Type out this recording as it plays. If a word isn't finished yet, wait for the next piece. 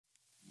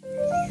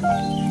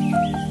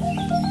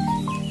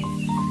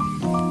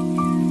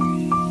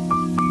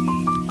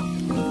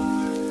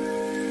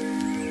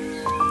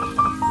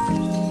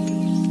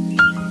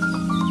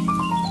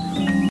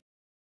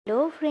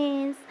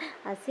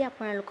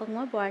আপোনালোকক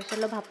মই বৰা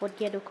চাউলৰ ভাপত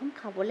দিয়া দেখুৱাম।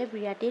 খাবলৈ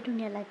বিৰাটেই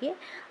ধুনীয়া লাগে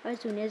আৰু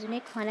যোনে যোনে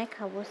খোৱা নাই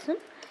খাবচোন,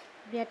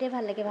 বিৰাটেই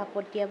ভাল লাগে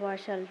ভাপত দিয়া বৰা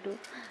চাউলটো।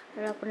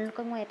 আৰু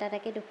আপোনালোকক মই এটা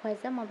এটাকৈ দেখুৱাই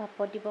যাম মই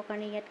ভাপত দিবৰ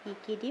কাৰণে ইয়াত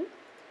কি দিম।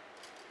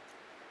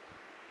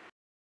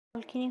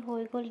 চাউলখিনি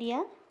হৈ গ'ল দিয়া,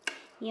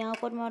 ইয়াৰ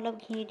ওপৰত মই অলপ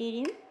ঘি দি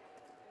দিম।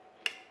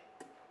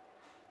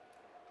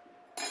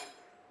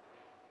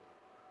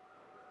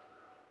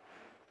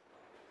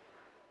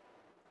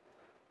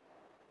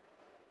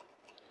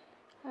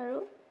 আৰু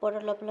ওপৰত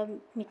অলপ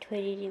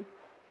মিঠৈ দি দিম।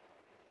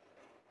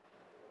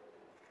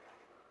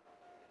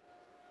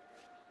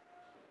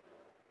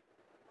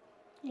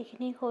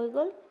 এইখিনি হৈ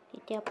গ'ল,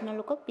 এতিয়া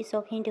আপোনালোকক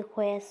পিছৰখিনি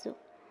দেখুৱাই আছোঁ।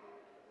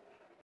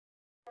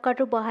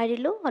 কুকাৰটো বহাই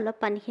দিলোঁ, অলপ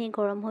পানীখিনি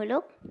গৰম হৈ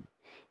লওক।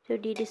 এইটো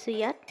দি দিছোঁ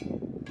ইয়াত।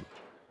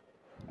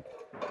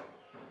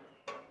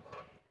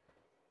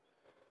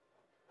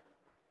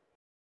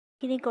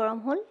 এইখিনি গৰম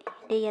হ'ল,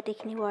 এতিয়া ইয়াত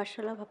এইখিনি বৰা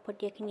চাউলৰ ভাপত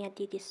দিয়াখিনি ইয়াত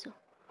দি দিছোঁ।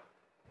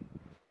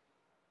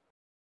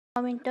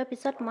 15 মিনিটৰ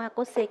পিছত মই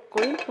আকৌ চেক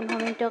কৰিম। 15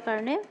 মিনিটৰ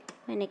কাৰণে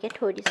এনেকৈ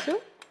থৈ দিছোঁ।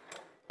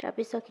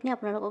 তাৰপিছৰখিনি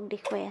আপোনালোকক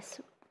দেখুৱাই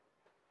আছোঁ।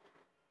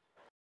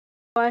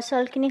 বৰা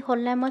চাউলখিনি হ'ল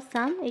নাই মই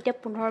চাম। এতিয়া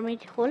 15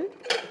 মিনিট হ'ল,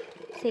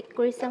 চেক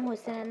কৰি চাম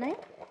হৈছেনে নাই।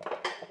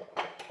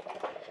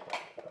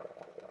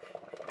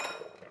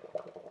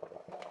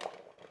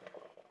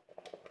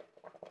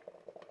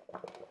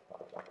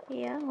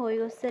 এয়া হৈ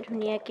গৈছে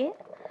ধুনীয়াকৈ।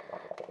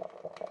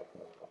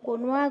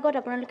 বনোৱাৰ আগত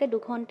আপোনালোকে 2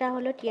 ঘণ্টা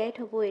হ'লেও তিয়াই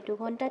থ'বই। 2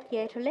 ঘণ্টা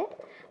তিয়াই থ'লে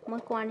মই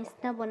কোৱাৰ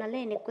নিচিনা বনালে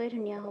এনেকৈয়ে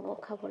ধুনীয়া হ'ব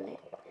খাবলৈ।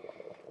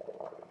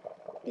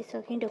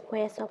 পিছৰখিনি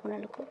দেখুৱাই আছোঁ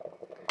আপোনালোকক।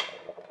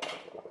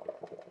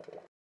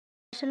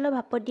 চাউলৰ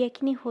ভাপত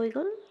দিয়াখিনি হৈ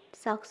গ'ল,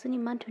 চাওকচোন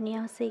ইমান ধুনীয়া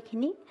হৈছে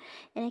এইখিনি।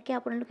 এনেকৈ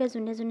আপোনালোকে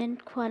যোনে যোনে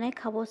খোৱা নাই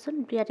খাবচোন,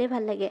 বিৰাটেই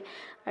ভাল লাগে।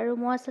 আৰু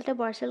মই আচলতে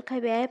বৰা চাউল খাই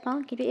বেয়াই পাওঁ,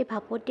 কিন্তু এই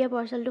ভাপত দিয়া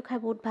বৰা চাউলটো খাই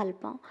বহুত ভাল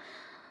পাওঁ।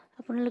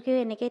 আপোনালোকেও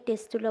এনেকৈ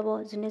টেষ্টটো ল'ব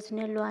যোনে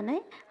যোনে লোৱা নাই।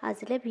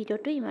 আজিলৈ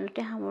ভিডিঅ'টো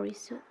ইমানতে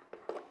সামৰিছোঁ।